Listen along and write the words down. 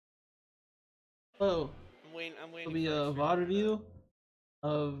Hello, I'm it'll waiting be for our a stream VOD to load. review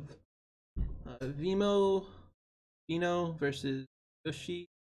of Vino versus Yoshi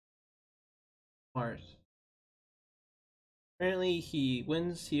Marth. Apparently, he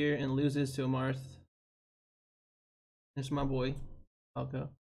wins here and loses to a Marth. It's my boy. I'll go.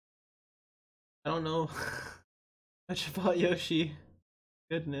 I don't know much about Yoshi.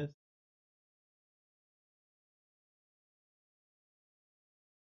 Goodness.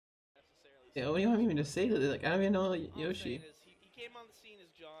 Yeah, what do you want me to say to this? Like, I don't even know All I'm saying Yoshi. is he came on the scene as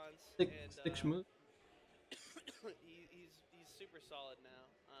Johns, Stick, and stick schmoot. he's super solid now.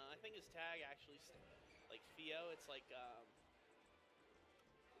 I think his tag actually, like Theo, it's like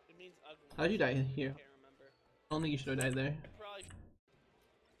it means ugly How'd in you some die language here? I can't remember. I don't think you should have died there. It probably,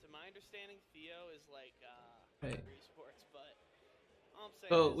 to my understanding, Theo is like Right. esports, but all I'm saying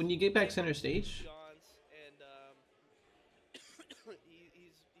So is when you he get back came on center the scene as stage, Johns, and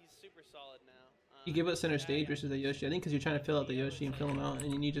he's super solid now. you I give think up his center tag stage versus the actually, Yoshi. I think because you're trying like to fill out the Theo, Yoshi it's and like fill him out,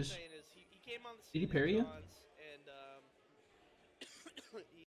 and then you all I'm just saying is he came on the did he scene as parry you? Johns, and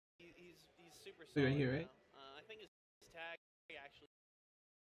he's super Wait, right solid here, right? now. I think his tag actually,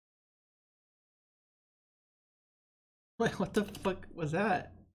 Wait, what the fuck was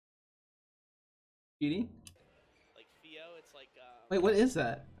that? Cheating? like Theo, it's like Wait, what is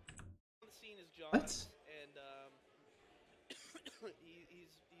that? on the scene as What? Johns, and he's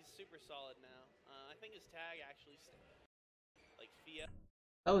super solid now. I think his tag actually, like Theo.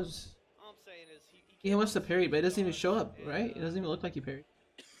 That was. All I'm saying is he He came on wants the to parry, scene but as it doesn't even Johns, show up, and right? It doesn't even look like he parried.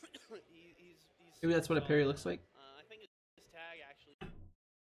 he's Maybe super that's what a solid parry looks now. like. I think his tag actually.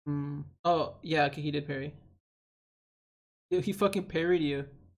 Hmm. Oh, yeah, okay, he did parry. He fucking parried you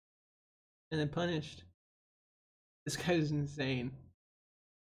and then punished. This guy is insane.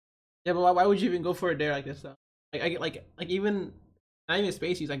 Yeah, but why would you even go for a dare like this, though? Like, I get like even not even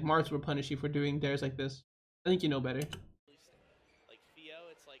Spaceys, like Mars would punish you for doing dares like this. I think you know better. Like Theo,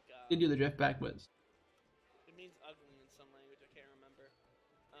 it's like You do the drift back, but it means ugly in some language I can't remember.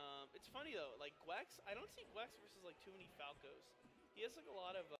 It's funny though, like Guex, I don't see Guex versus like too many Falcos. He has like a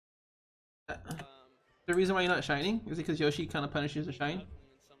lot of the reason why you're not shining is because Yoshi kind of punishes the means shine. ugly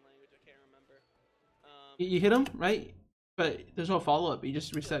in some language I can't remember. You It's hit him, funny. right? But there's no follow up. You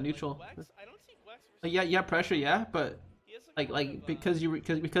just Yo, reset like neutral. Guex, I don't see Guex Like versus yeah, too yeah, many pressure, yeah, Falcos. but He has like a lot of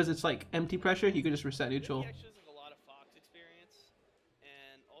because it's like empty pressure, you could just reset I think he neutral. actually has like a lot of Fox experience,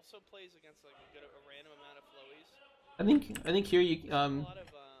 and also plays against like a random amount of flowies. I think here He's you like a lot of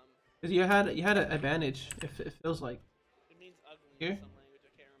because you had an advantage. If it feels like it means ugly in here. some language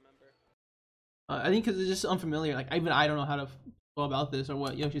I can't remember. I think because it's just unfamiliar. Like even I don't know how to go about this or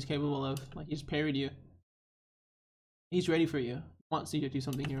what Yoshi's capable of. Like he's parried you. He's ready for you. Wants you to do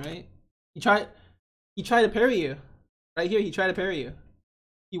something here, right? He tried. He tried to parry you. Right here, he tried to parry you.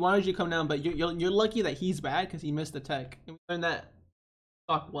 He wanted you to come down, but you're lucky that he's bad because he missed the tech. And we learned that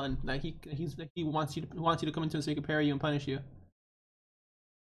talk one that he wants you to come into it so he can parry you and punish you.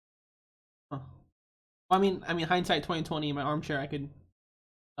 Huh. Well, I mean hindsight 2020 in my armchair, I could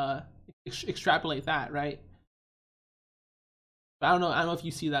uh extrapolate that, right? But I don't know if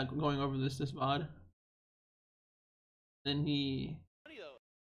you see that going over this VOD. Then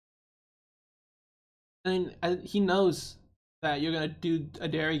Funny though, he knows that you're gonna do a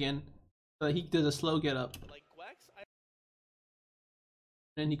dare again, so he does a slow get up. like Guex,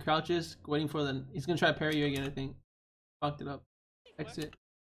 And he crouches, waiting for the. He's gonna try to parry you again. I think. Fucked it up. Exit.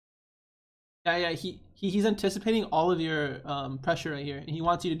 Yeah, yeah. He's anticipating all of your pressure right here, and he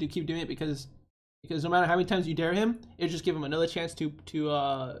wants you to keep doing it because no matter how many times you dare him, it just give him another chance to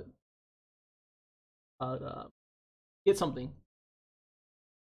uh get something.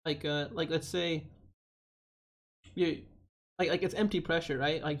 Like let's say you like it's empty pressure,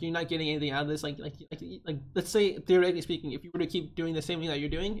 right? Like you're not getting anything out of this. Like let's say theoretically speaking, if you were to keep doing the same thing that you're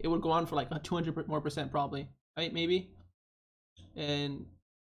doing, it would go on for like a 200 more percent probably, right? Maybe, and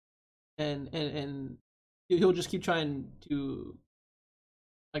and he'll just keep trying to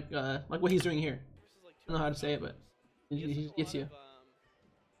like what he's doing here. versus like I too don't know many how to say it, but Falcos. He has he like just a gets lot you. of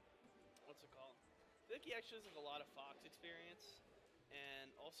what's it called? I think he actually has like a lot of Fox experience, and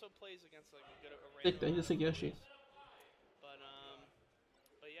also plays against like a random He's amount just of like Yoshi. flowies.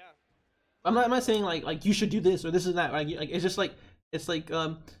 But yeah, I'm not saying like you should do this or this is that. Like it's just like it's like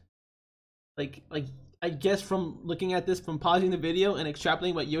I guess from looking at this, from pausing the video and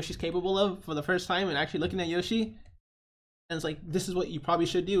extrapolating what Yoshi's capable of for the first time, and actually looking at Yoshi, and it's like this is what you probably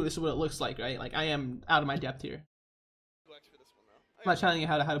should do. This is what it looks like, right? Like I am out of my depth here. Guex for this one though. I'm not telling you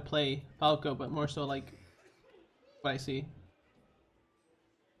how to play Falco, but more so like what I see.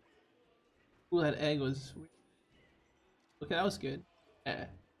 Ooh, that egg was. Okay, that was good. Yeah.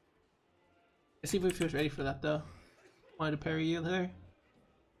 Let's see if he was ready for that though. Wanted to parry you there.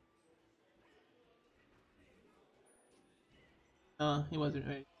 He wasn't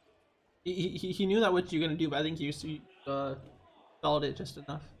ready. He knew that what you're gonna do, but I think you stalled it just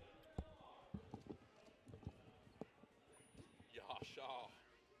enough. Yasha.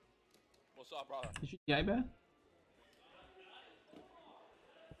 What's up, brother? Did you DI bad?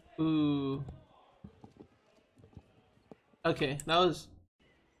 Ooh. Okay,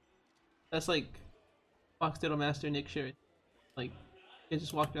 that's like Fox Diddle Master Nick Sherry. Like, he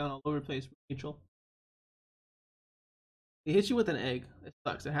just walked down all over the place, neutral. He hits you with an egg. It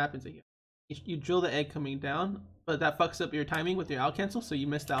sucks. It happens again. You drill the egg coming down, but that fucks up your timing with your out cancel, so you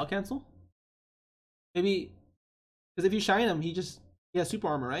miss the out cancel. Maybe, because if you shine him, he has super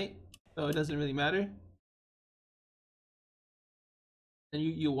armor, right? So it doesn't really matter. And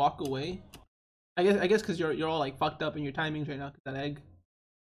you walk away. I guess because you're all like fucked up in your timings right now because that egg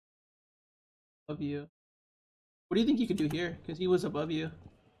above you. What do you think you could do here? Because he was above you.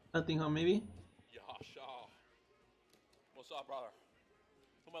 Nothing, huh? Maybe. Yasha. What's up, brother?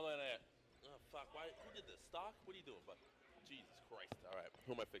 Who am I laying at? Oh fuck! Why? Who did this? Stock? What are you doing, bud? Jesus Christ! All right,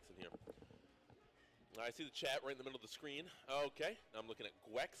 who am I fixing here? I see the chat right in the middle of the screen. Okay, I'm looking at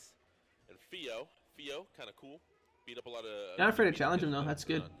Guex and Fio. Fio, kind of cool. Beat up a lot of. Not afraid to challenge him though. That's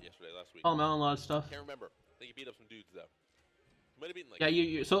good. Yesterday, last week. Call him out on a lot of stuff. Can't remember. I think he beat up some dudes though. Might have beaten like. Yeah,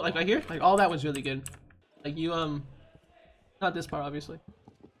 you so like right here, like all that was really good. Like you not this part obviously.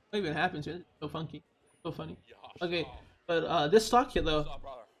 What even happens? It's so funky, so funny. Okay, but this stock hit though,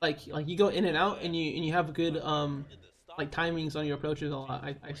 like you go in and out and you have good like timings on your approaches a lot.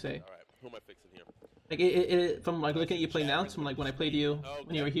 I say. All right, who am I fixing here? Like it from like looking at you play now, from like when I played you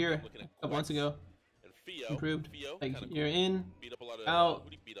when you were here a couple months ago. Improved. Like you're in, out,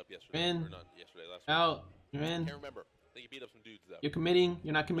 in, out, you're in. Can't remember. I think you beat up some dudes though. You're committing,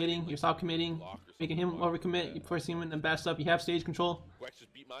 you're not committing, you stop committing, making him overcommit, you force him in and best up, you have stage control. Guex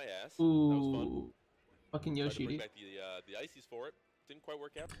just beat my ass. Ooh, that was fun. Fucking Yoshi, dude. Back the ices for it. Didn't quite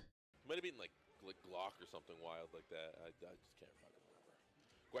work out. Might have been like Glock or something wild like that. I just can't fucking remember.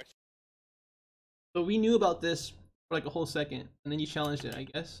 Guex. So we knew about this for like a whole second, and then you challenged it, I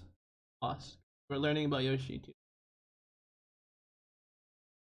guess. Lost. We're learning about Yoshi too.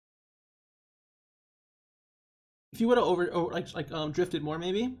 If you would have drifted more,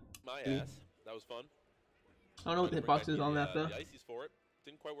 maybe. My ass. That was fun. I don't know what the hitbox is on that though. The ices for it.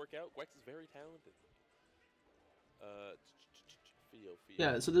 Didn't quite work out. Guex is very talented. Fio.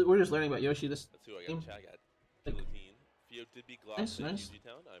 Yeah, so we're just learning about Yoshi. This. That's who I got. I got Guillotine. Fio did beat Glock. Nice.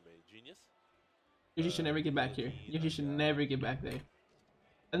 Town. I'm a genius. Yoshi should never get back here. Yoshi should never get back there.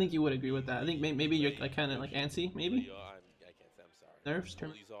 I think you would agree with that. I think maybe you're like kind of like antsy, maybe. I can't say I'm sorry. Nerves.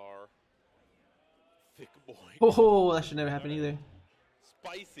 These are thick boy. Oh, that should never happen either.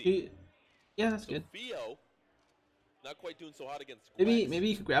 Spicy. Yeah, that's good. Fio, not quite doing so hot against. Maybe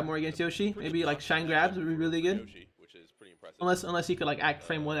you could grab more against Yoshi. Maybe like shine grabs would be really good. Yoshi, which is pretty impressive. Unless he could like act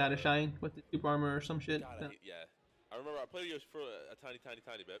frame one out of shine with the super armor or some shit. God, I remember I played Yoshi for a tiny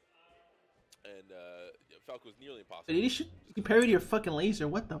bit, and Falco was nearly impossible. Did he parried your fucking laser?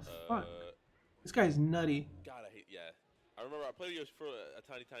 What the fuck? This guy's nutty. God, I remember I played Yoshi for a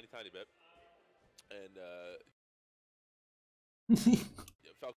tiny bit, and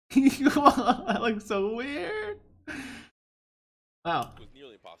Falco. That looks so weird. Wow. It was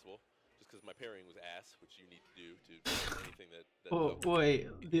nearly impossible, just because my parrying was ass, which you need to do to anything that. Oh wait,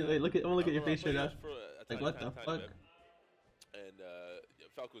 look at your face right now. Like what the fuck? Bit, and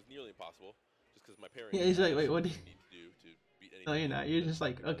Falco was nearly impossible, just because my parrying. Yeah, he's like, wait, what? You need to do to beat anything. No, you're not. You're just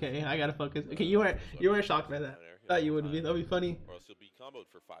like, okay, I gotta focus. Okay, you weren't shocked by that. Thought you would be. That'd be funny. Or else you'll be comboed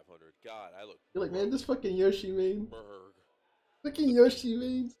for 500. God, I look. You're like, man, this fucking Yoshi, man. Berg. Fucking Yoshi,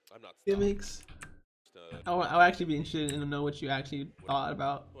 man. I'm not. Gimmicks. I'll actually be interested in to know what you actually thought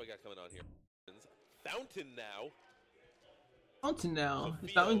about. What I got coming on here? Fountain now. Fountain now. So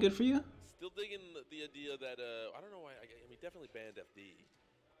Is Fountain good for you? Still digging the idea that I don't know why. I mean, definitely banned FD.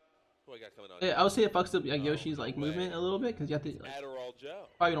 Who I got coming on? Yeah, I would say it fucks up like Yoshi's like movement a little bit because you have to. Like, Adderall Joe.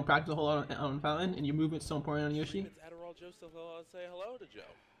 Probably don't practice a whole lot on Fountain, and your movement's so important on Yoshi. It's Adderall Joe. So say hello to Joe.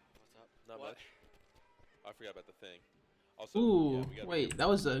 What's up? Not What? much. I forgot about the thing. Also, Ooh, wait, that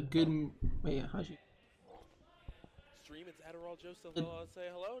was a good. Wait, how'd you? Stream. It's Adderall Joe. So say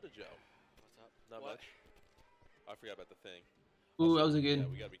hello to Joe. What's up? Not What? much. I forgot about the thing. Ooh, Also, that was a good. Yeah,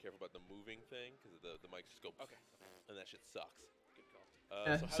 we gotta be careful about the moving thing because the mics just go. Okay. And that shit sucks. Good call.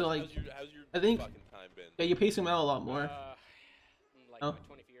 Yeah, so like, how's your I think- fucking time been? Yeah, you pace him out a lot more. Like Oh.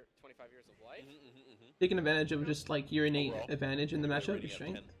 my 25 years of life. Taking advantage of just like your innate Overall, advantage in the What matchup, are your you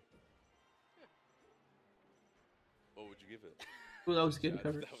rating out of strength. 10? What would you give it? Ooh, that was good That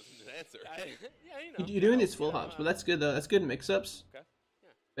cover. was an answer. Yeah, you know. You're doing these full hops, but that's good though. That's good mix-ups. Okay.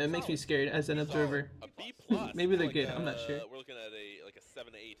 It makes me Solid. scared as an observer. A B plus. Maybe they're Like good, I'm not sure. We're looking at a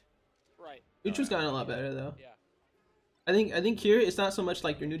 7 to 8. Right. Neutral's gotten a lot better though. Yeah. I think here it's not so much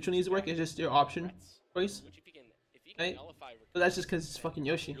like your neutral needs to work. It's just your option choice. Which if you can Right? nullify. But that's just because it's fucking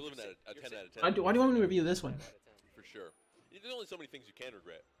Yoshi. You're living at a 10 out of 10. Why do you want me to review this one? For sure. There's only so many things you can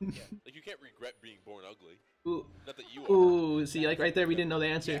regret. Like you can't regret being born ugly. Ooh. Not that you are. Ooh, see, like right there, we didn't know the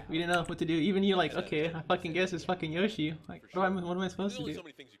answer. We didn't know what to do. Even you, like, okay, I fucking guess it's fucking Yoshi. Like, what am I supposed There's to only do? so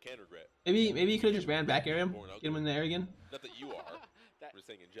many things you can regret. Maybe you could have just ran back at him, get him in the air again. Not that you are. I'm just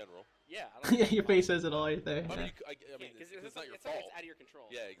saying in general. Yeah. I don't Yeah, your face says it all right there. I Yeah. mean, I mean because it's not your it's like fault. it's out of your control.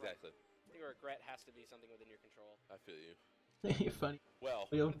 Yeah, exactly. I think regret has to be something within your control. I feel you. You're funny. Well,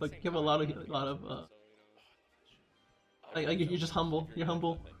 You have, like, you have a lot of So, you know, like you're just humble. You're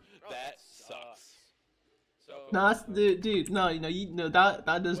humble. that sucks. So No, that's, dude, no, that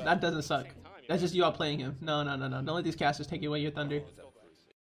doesn't suck. That's just you outplaying him. No. Don't let these casters take away your thunder.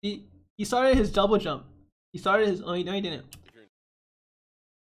 He started his double jump. He started his. Oh, no, he didn't.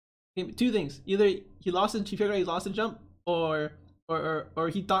 Okay, two things. Either he figured out he lost a jump, or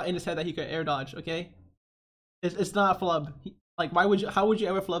he thought in his head that he could air dodge. Okay, it's not a flub. Like, how would you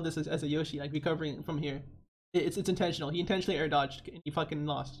ever flub this as a Yoshi? Like recovering from here, it's intentional. He intentionally air dodged and he fucking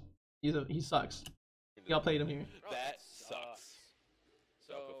lost. He sucks. He outplayed him here. that sucks.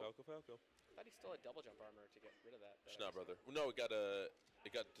 So Falco. I thought he still had double jump armor to get rid of that. Nah, brother. No, it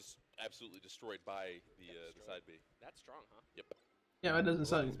got absolutely destroyed by the side B. That's strong, huh? Yep. Yeah, that doesn't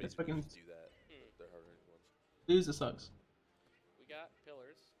suck. Space It's fucking Invaders do that. They're hard-hitting ones. lose. It sucks. We got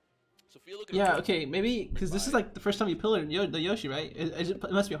pillars. So if you look at Yeah, okay, maybe because this is like the first time you pillared the Yoshi, right?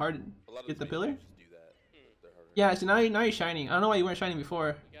 It must be hard to a lot of get the Space pillar. Invaders do that. They're hard-hitting. Yeah, so now you're shining. I don't know why you weren't shining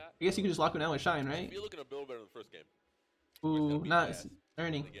before. We got I guess you could just lock him down with shine, If right? you're looking to build better than the first game, Ooh, not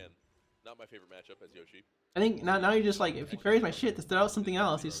learning. again, not my favorite matchup as Yoshi. I think now you're just like, if he parries my shit, let's throw out something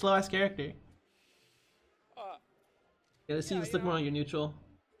else. He's a slow ass character. Yeah, let's see. Let's look more on your neutral.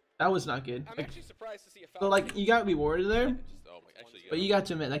 That was not good. I'm Like, actually surprised to see a so Falcon. like you got rewarded there, Just, oh my, actually, but you got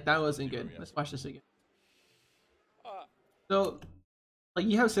to admit like that wasn't good. Let's watch this again. So, like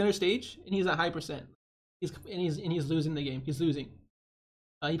you have center stage and he's at high percent. He's losing the game. He's losing.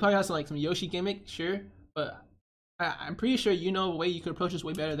 He probably has some Yoshi gimmick, sure, but I'm pretty sure you know a way you could approach this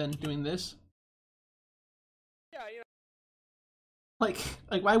way better than doing this. Yeah, you know.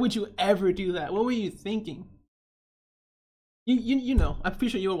 Like why would you ever do that? What were you thinking? You know, I'm pretty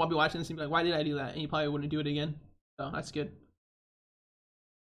sure you would be watching this and be like, why did I do that? And you probably wouldn't do it again. So that's good.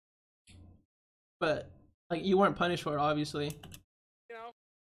 But like you weren't punished for it, obviously. You know.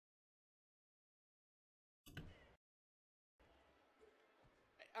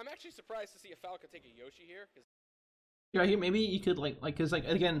 I'm actually surprised to see a Falcon take a Yoshi here, because Yeah, here maybe you could cause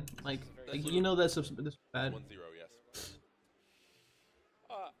again you know this is bad. 1-0, yes.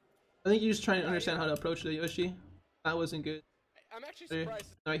 I think you're just trying to understand how to approach the Yoshi. That wasn't good. I'm actually surprised.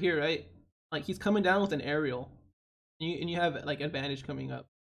 Right here, right? Like he's coming down with an aerial, and you have like advantage coming up.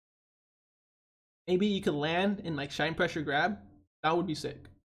 Maybe you could land and like shine pressure grab. That would be sick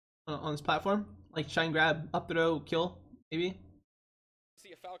on this platform. Like shine grab, up throw, kill, maybe.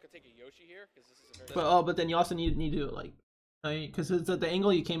 See a Falcon take a Yoshi here, because this is a very. But then you also need to like, because the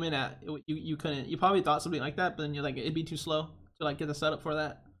angle you came in at, you couldn't. You probably thought something like that, but then you're like it'd be too slow to like get the setup for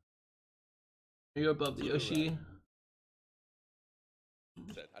that. You're above the Yoshi.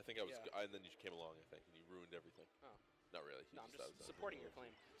 I think I was, and then you came along, I think, and you ruined everything. Oh. Not really. No, I'm just supporting your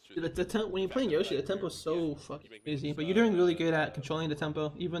claim. Dude, when you're playing Yoshi, the tempo's so fucking crazy. But you're doing really good at controlling the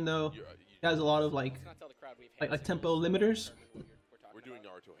tempo, even though it has a lot of like Let's not tell the crowd we've like tempo limiters. We're doing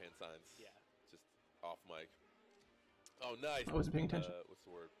Naruto hand signs. Yeah. Just off mic. Oh, nice. I wasn't paying attention. What's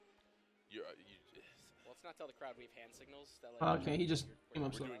the word? Well, let's not tell the crowd we have hand signals. That, like, Okay, he just came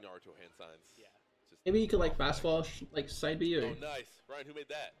up We're slow. doing Naruto hand signs. Yeah. Just, Maybe you could like fast fall, like side B, or oh, nice. Ryan, who made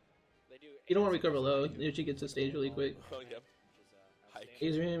that? They do. you don't want to recover low. Yoshi gets to stage really quick. Oh, yep.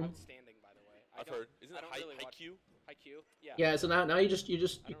 Laser him. Outstanding, by the way. I've heard. Isn't it really Haikyuu? Haikyuu? Yeah. Yeah, so now you're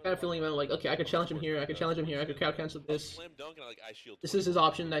kind of feeling around like, okay, I could challenge him here, I could challenge him here, I could crowd cancel this. Slam dunk and I like ice shield. This is his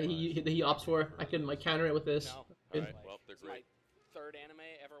option that he opts for. I can like counter it with this. No. Good. Alright, well, they're It's my great. third anime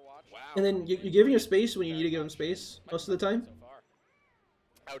ever watched. Wow. And then you're giving him space when you need to give him space most of the time. So far.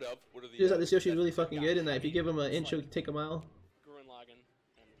 Out of, what are the... Just that this Yoshi is really fucking good, and that if you give him an inch, he'll take a mile. Gurren Lagann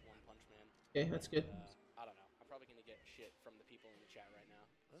and One Punch Man. Okay, that's good. I don't know. I'm probably gonna get shit from the people in the chat right now.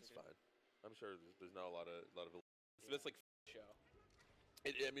 That's fine. I'm sure there's not a lot of... It's like... Show.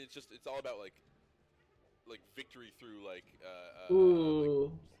 I mean, it's all about, like victory through, like,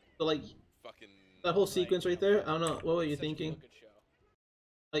 Ooh. So like, fucking... that whole sequence right there, I don't know, what were you Such a thinking? good show.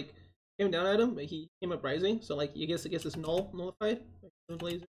 Like, came down at him, but he came up rising. So like, I guess it's nullified.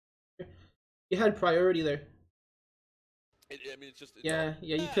 Laser. You had priority there. I mean, it's just. Yeah,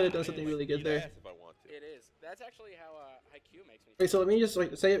 you could have done something really good there. If I want to. It is. That's actually how Haikyuu makes me. Wait, so let me just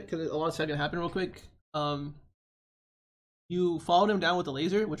like say it because a lot of stuff can happen real quick. You followed him down with the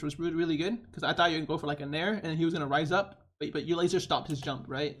laser, which was really good because I thought you were gonna go for like a nair and he was gonna rise up, but your laser stopped his jump,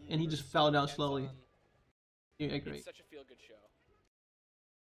 right? And he just fell down slowly. Yeah, great. It's such a feel-good show.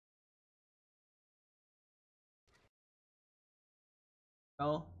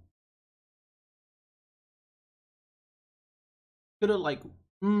 Well, could have like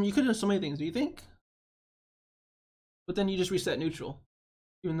you could have done so many things. Do you think? But then you just reset neutral,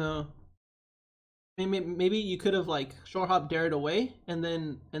 even though maybe you could have like short hop dared away and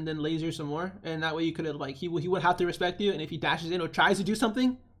then laser some more, and that way you could have like he would have to respect you, and if he dashes in or tries to do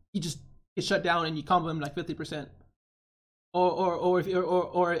something, he just gets shut down and you combo him like 50%. Or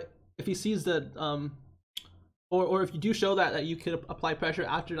if he sees the or if you do show that you could apply pressure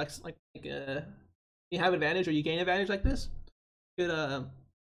after you have advantage or you gain advantage like this, could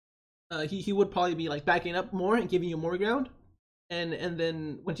he would probably be like backing up more and giving you more ground, and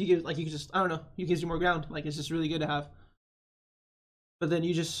then once you give like you just I don't know, he gives you more ground, like it's just really good to have. But then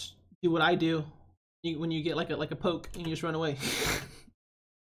you just do what I do when you get like a poke and you just run away.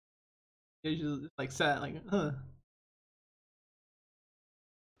 You just like sad like I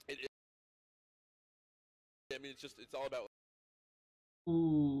mean, it's all about.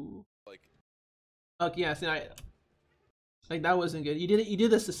 Ooh. Like. Okay, yeah. See, like that wasn't good. You did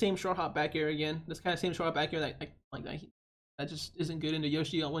this the same short hop back air again. This kind of same short hop back air that just isn't good into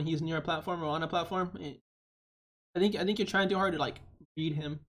Yoshi when he's near a platform or on a platform. I think you're trying too hard to like read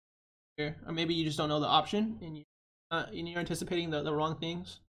him here, or maybe you just don't know the option and you're anticipating the wrong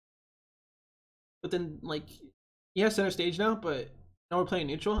things. But then like you have center stage now, but now we're playing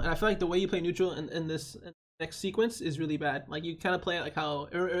neutral, and I feel like the way you play neutral in this next sequence is really bad. Like you kind of play it like how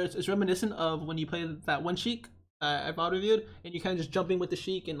it's reminiscent of when you play that one Sheik I've auto reviewed, and you kind of just jumping with the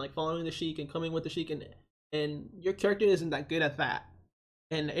Sheik and like following the Sheik and coming with the Sheik, and your character isn't that good at that.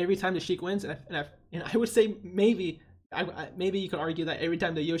 And every time the Sheik wins, and I would say maybe you could argue that every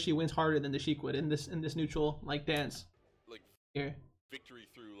time the Yoshi wins harder than the Sheik would in this neutral like dance. Like here. Victory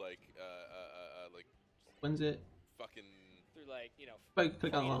through like wins it. Fucking through like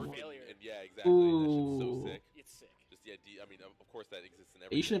click on long. And yeah, exactly. Ooh. That shit's so sick. It's sick. Just the idea. I mean, of course that exists in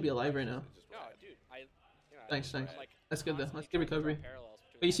every. You shouldn't be alive right now. No, dude. Thanks. Like, that's good though. That's good recovery.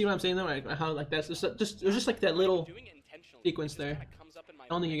 But But you see what I'm saying though? Like how like that's just there's just like that little sequence there. I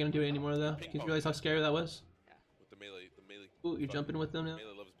don't think you're gonna do it anymore though. Because you realize how scary that was. Yeah. With the melee. Ooh, you're jumping with them now.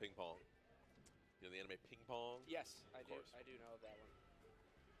 Melee loves ping pong. You know the anime ping pong? Yes, I do. I do know that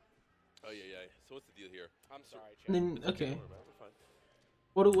one. Oh yeah. So what's the deal here? I'm sorry, Chad. And then okay. We're fine.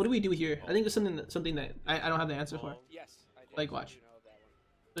 What do we do here? I think it's something that I don't have the answer for. Yes, I do. Like watch. I do know that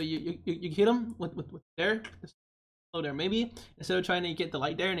one. So you hit him with dare, slow dare. Maybe instead of trying to get the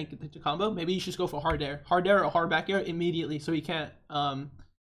light dare and get the combo, maybe you should go for hard dare or hard back air immediately, so he can't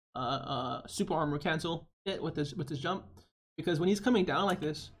super armor cancel it with his jump. Because when he's coming down like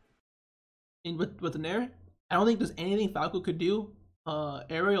this, with the nair, I don't think there's anything Falco could do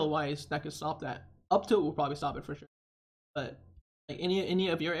aerial wise that could stop that. Up tilt will probably stop it for sure, but like any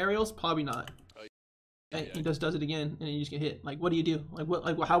of your aerials, probably not. And he does it again, and you just get hit. Like, what do you do?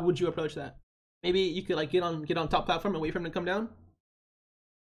 Like how would you approach that? Maybe you could like get on top platform and wait for him to come down,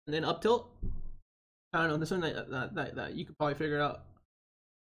 and then up tilt. I don't know. There's something that you could probably figure out.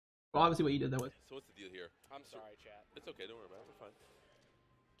 Well, obviously, what you did that with. So what's the deal here? I'm sorry, chat. It's okay. Don't worry about it. We're fine.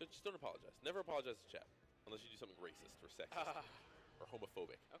 Just don't apologize. Never apologize to chat unless you do something racist or sexist or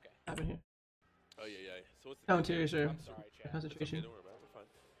homophobic. Okay. Happen here. Oh yeah. So what's the Commentary, sir. I'm sorry, chat. Concentration. Okay, don't worry about it. We're fine.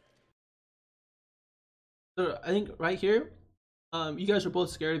 So I think right here, you guys are both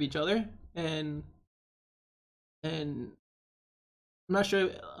scared of each other, and I'm not sure.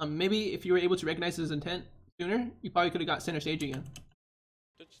 Maybe if you were able to recognize his intent sooner, you probably could have got center stage again.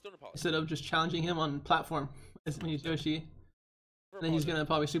 Just don't apologize. Instead of just challenging him on platform when he's Yoshi. And then he's gonna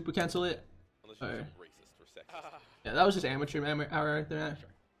probably super cancel it. Unless you do something racist or sexist. Yeah, that was just amateur hour right there.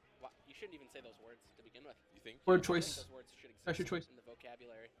 Well, you shouldn't even say those words to begin with. You think? Word I think choice. those words should exist Pressure choice. in the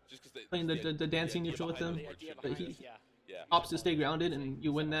vocabulary. Just because Playing the dancing neutral with them. The idea But behind he it, yeah. opts to stay grounded, and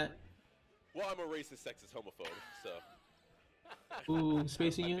you win that. Well, I'm a racist, sexist, homophobe, so. Ooh,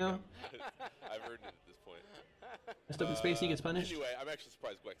 spacing you now. I've earned it at this point. Messed up in spacing gets punished. Anyway, I'm actually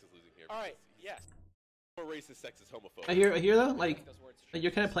surprised Guex is losing here. All right. He's Yes. a racist, sexist, homophobe. I hear though, like Those words should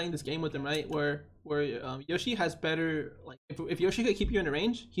you're kind of exist. playing this game with him, right? Where Yoshi has better, like if Yoshi could keep you in a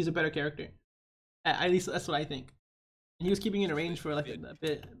range, he's a better character. At least that's what I think. And he was keeping you in range for like a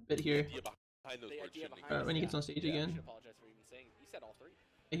bit here. Idea behind those The words idea shouldn't behind when he it, gets on stage I again. should apologize for even saying. You said all three.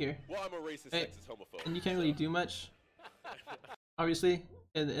 Right here. Well, I'm a racist, Hey, sexist, homophobe. And you can't really do much, obviously.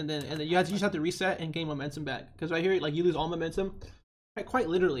 And then you just have to reset and gain momentum back. Because right here, like you lose all momentum, quite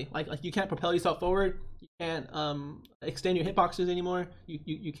literally. Like you can't propel yourself forward. You can't extend your hitboxes anymore.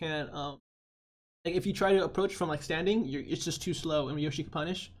 You can't like if you try to approach from like standing, it's just too slow, and Yoshi can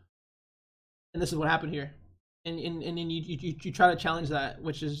punish. And this is what happened here. And then you try to challenge that,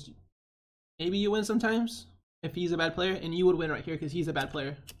 which is maybe you win sometimes if he's a bad player, and you would win right here because he's a bad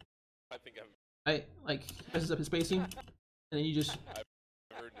player. I think I'm. Right, like messes up his spacing, and then you just I've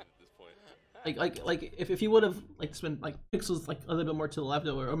heard it at this point. like if he would have like spent like pixels like a little bit more to the left,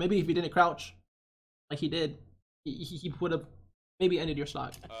 or maybe if he didn't crouch like he did, he would have maybe ended your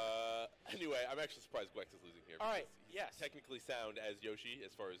stock. Anyway, I'm actually surprised Guex is losing here. All right, He's yes. technically sound as Yoshi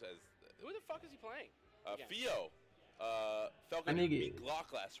as far as Who the fuck is he playing? against? Theo. Falcon nigga. beat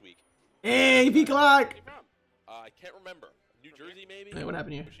Glock last week. Hey, B Clock! Where's he from? I can't remember. New Jersey, maybe? Wait, what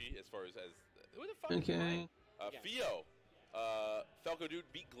happened here? Yoshi, as far as Who the fuck is he Okay. playing? Theo. Falco dude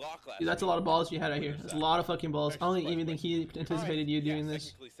beat Glock last Dude, that's a week. lot of balls you had right here. That's a lot of fucking balls. I don't even think he anticipated you doing this.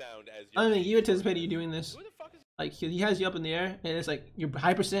 Technically sound as I don't Yoshi. think you anticipated you doing this. Who the fuck is Like he has you up in the air, and it's like you're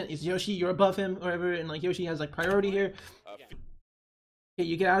high percent. It's Yoshi, you're above him, or whatever, and like Yoshi has like priority here. Okay,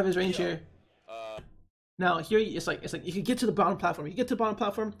 you get out of his range here. Now here it's like you can get to the bottom platform. You get to the bottom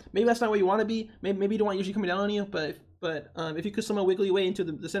platform. Maybe that's not where you want to be. Maybe you don't want Yoshi coming down on you. But if you could somehow wiggle your way into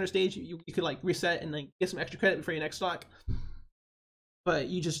the center stage, you could like reset and like get some extra credit for your next stock. But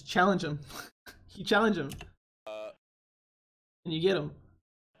you just challenge him. You challenge him, and you get him.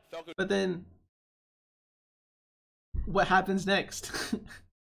 Falco But then, what happens next?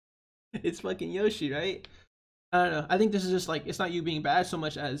 It's fucking Yoshi, right? I don't know. I think this is just like it's not you being bad so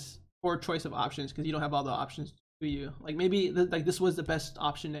much as poor choice of options because you don't have all the options to you. Like maybe like this was the best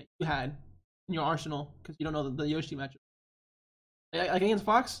option that you had in your arsenal because you don't know the Yoshi matchup. Like against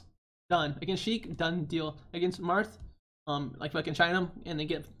Fox, done. Against Sheik, done deal. Against Marth, like fucking China him and they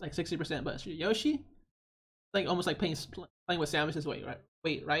get like 60%. But Yoshi, like almost like playing with Samus's weight,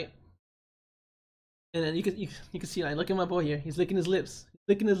 right? And then you can see, like, look at my boy here. He's licking his lips. He's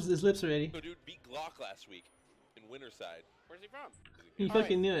licking his lips already. dude beat Glock last week in Winterside. Where's he from? He All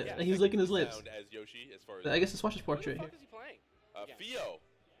fucking right, knew it. yeah, like, he's licking his lips. Sound as Yoshi as far as I guess let's watch his Who the portrait fuck here. is he playing? Theo.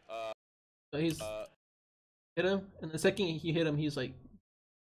 So he's hit him, and the second he hit him, he's like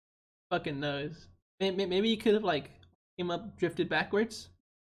fucking knows. Maybe he could have like came up, drifted backwards,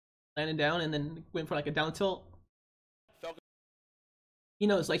 landed down, and then went for like a down tilt. Falco He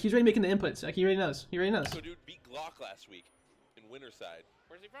knows, like he's already making the inputs. Like he already knows. He already knows. dude beat Glock last week in Winterside.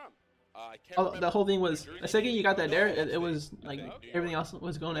 Where's he from? I can't Oh, remember. the whole thing was New Jersey, the second you got that there, maybe? it was like Okay. everything else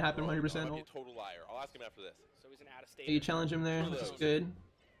was going to happen 100%. I might be a total liar. I'll ask him after this. So he's an out-of-state. You challenge him there, which is those. good.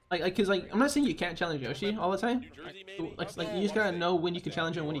 Cause like I'm not saying you can't challenge Yoshi all the time. New Jersey, maybe? Like you just gotta know when you can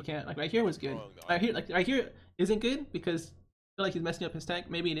challenge him and when you can't. Like right here was good. Right here isn't good because I feel like he's messing up his tank.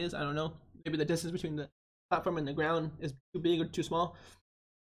 Maybe it is. I don't know. Maybe the distance between the platform and the ground is too big or too small.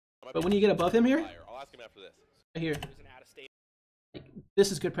 But when you get above him here, right I'll ask him after this. here, He's an out-of-state. like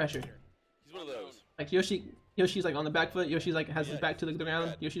this is good pressure. He's one of those. Like Yoshi's like on the back foot. Yoshi's like has his back to the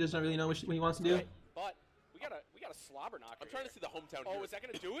ground. Yoshi doesn't really know what he wants to do. Right, but we got a slobber knocker. I'm trying to here. see the hometown Oh, hero. is that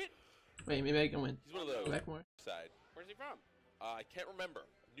gonna do it? Wait, maybe I can win. He's one of Go those. back more. Side. Where's he from? I can't remember.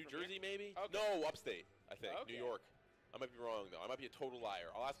 New Jersey, maybe? Okay. No, upstate, I think. Okay. New York. I might be wrong, though. I might be a total liar.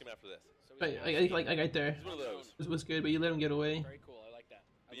 I'll ask him after this. So he's Right, an out-of-state. like right there. He's one of those. This was good, but you let him get away. Very cool. I like that.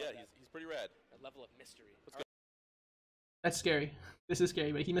 But yeah, he's pretty rad. That level of mystery. Let's All go. That's scary. This is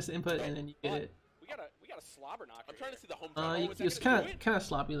scary, but he missed the input and then you get But it. we got a slobber knocker. I'm trying to see the hometown. Oh, You is that was gonna kind do of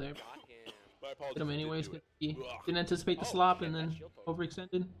sloppy there. Got him. My apologies. Hit him I didn't anyways. do it. He Ugh. didn't anticipate the Oh, slop shit, and then that shield poke.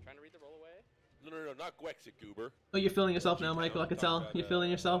 overextended. Trying to read the roll away. No, not Guex, you goober. Oh, you're feeling yourself now, Michael. I can tell. You're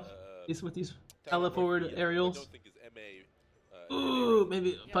feeling yourself. These with these hella forward aerials. I don't think his MA. Ooh,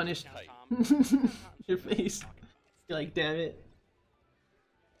 maybe Yeah, punish. Town Tight. Tom. Your face. You're like, damn it.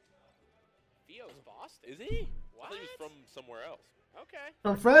 Theo's Boston. Is he? What? I thought he was from somewhere else. Okay.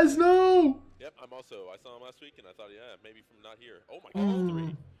 From Fresno. Yep, I saw him last week, and I thought, yeah, maybe from not here. Oh my god, Mm.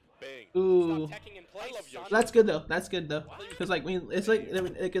 3. Bang. Ooh, Stop teching in place. I love Yoshi. son. that's good though. That's good though. What? Because like, it's like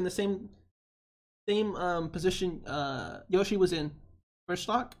in the same position Yoshi was in first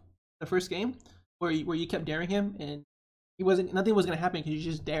stock, the first game, where you kept daring him and nothing was gonna happen because you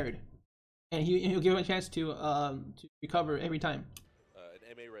just dared, and he'll give him a chance to recover every time,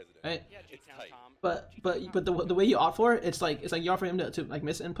 An MA resident. right? Yeah, It's G-Town tight. Tom. But the way you opt for it, it's like you offer him to like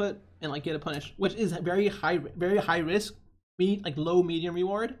miss input and like get a punish, which is very high risk, like low medium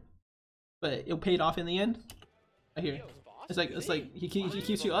reward, but it'll pay it off in the end. Right here. Feels boss. It's like he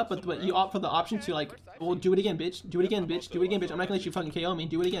keeps you up, but you opt for the option to like, well, do it again, bitch. Do it again, bitch. Do it again, bitch. I'm not gonna let you fucking KO me.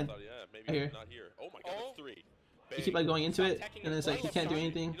 Do it again. Maybe Right here. not here. Oh my god, it's 3. You keep like going into it, and then it's like you can't do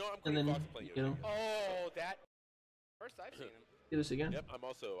anything, and then you know. Oh, that. First I've seen him. Do this again. Yep, I'm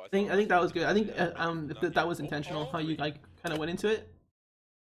also. I think that was good. I think if that was intentional, how you like kind of went into it,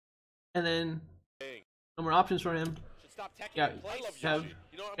 and then no more options for him. Yeah, you have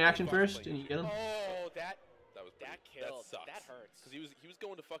reaction first, and you get him. Oh, that That killed. sucks. That hurts. Because he was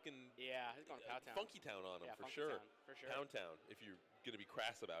going to fucking Yeah, he's going to Pow Town. Funky Town on him Yeah, for Funky sure. Town, for sure. Pound Town, if you're gonna be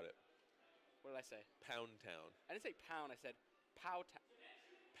crass about it. What did I say? Pound Town. I didn't say pound. I said Pow Town.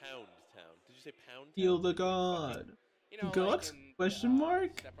 Pound Town. Did you say Pound Town? Feel the god. You know, God? like in, Question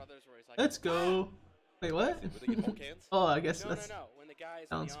mark? Step Brothers, where he's like, Let's go. Wait, what? Would they get Hulk hands? Oh, I guess No, that's. no, no. When the guy's in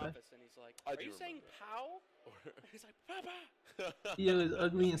the sounds bad. office and he's like, I "Are do you saying pow?" He's like, "Papa." Theo is ugly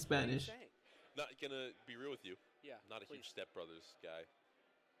in What are you Spanish. saying? Not gonna be real with you. Yeah. Not a please. huge Step Brothers guy.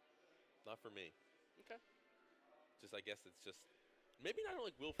 Not for me. Okay. Just I guess it's just maybe not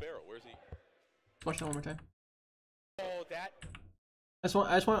like Will Ferrell. Where's he? Watch that one more time. Oh, that. I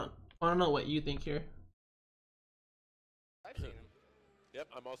just want to know what you think here. I've seen him. Yep,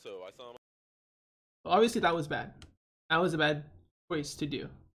 I'm also. I saw him. Obviously, that was bad. That was a bad choice to do.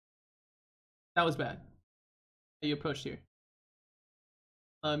 That was bad. That you approached here.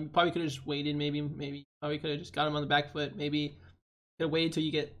 Probably could have just waited. Maybe probably could have just got him on the back foot. Maybe could have waited till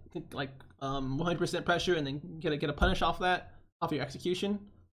you get like 100% pressure and then get a punish off that, off your execution.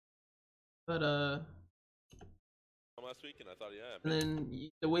 But Last week, and I thought, yeah. and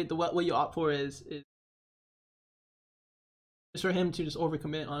then what you opt for is just for him to just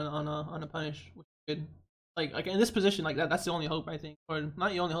overcommit on a punish, which is good. Like in this position, like that's the only hope, I think, or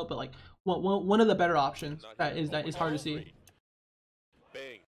not the only hope, but like one of the better options that is hard to see.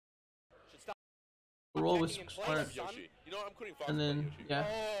 Bang. The roll was Checking in smart, place, Yoshi. You know, I'm quitting Fox and playing then Yoshi. yeah,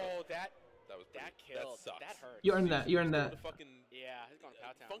 Oh, that That was that pretty, killed. That sucks. That hurts. you earned that. You earned Going that. to fucking Yeah, he's going to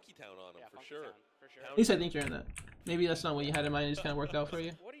Pow Town. Funky Town on him Yeah, for Funky sure. Town, for sure. At least I think you earned that. Maybe that's not what you had in mind. It just kind of worked out for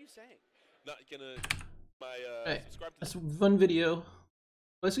you. What are you saying? Not gonna. My Right. subscribe to That's one video.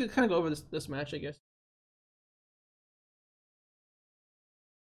 Let's kind of go over this match, I guess.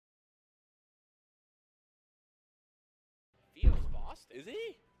 Feels Boston. Is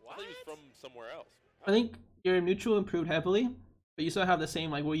he? What? I thought he was from somewhere else. I think your neutral improved heavily, but you still have the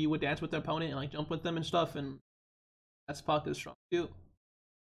same like where you would dance with the opponent and like jump with them and stuff, and that's Paca's strong suit.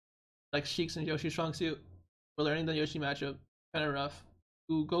 Like Sheik's and Yoshi's strong suit. We're learning the Yoshi matchup. Kind of rough.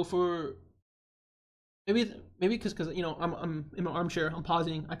 You go for maybe because you know I'm in my armchair. I'm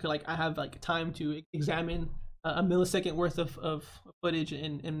pausing. I have like time to examine a millisecond worth of footage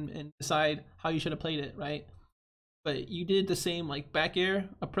and decide how you should have played it, right? But you did the same like back air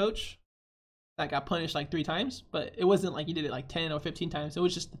approach that got punished like 3 times, but it wasn't like you did it like 10 or 15 times. It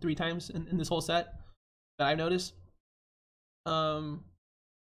was just 3 times in this whole set that I've noticed.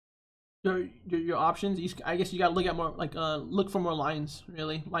 Your options, I guess you gotta look at more like look for more lines,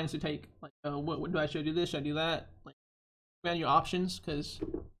 really lines to take. Like what do I, should I do this, should I do that? Like expand your options, because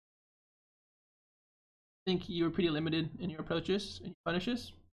I think you were pretty limited in your approaches and your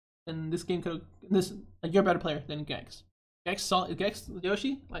punishes. And this game could like you're a better player than Guex. Guex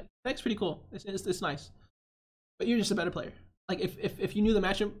Yoshi, like Guex pretty cool. It's nice, but you're just a better player. Like if you knew the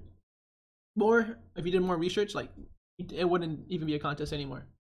matchup more, if you did more research, like it wouldn't even be a contest anymore.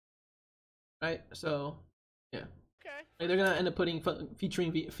 Right? So yeah, Okay. like, they're gonna end up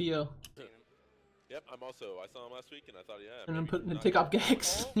featuring Fio, Yep, I'm also. I saw him last week, and I thought, yeah. and maybe then not take gonna- off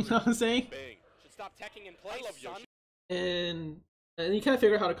Guex. You know what I'm saying? Bang. Should stop teching in place, I love son. Yoshi. And you kind of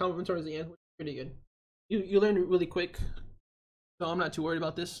figure out how to combo him towards the end, which is pretty good. You learn really quick, so I'm not too worried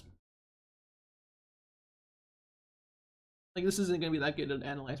about this. Like this isn't gonna be that good to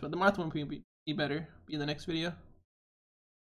analyze, but the Marth one will be better in the next video.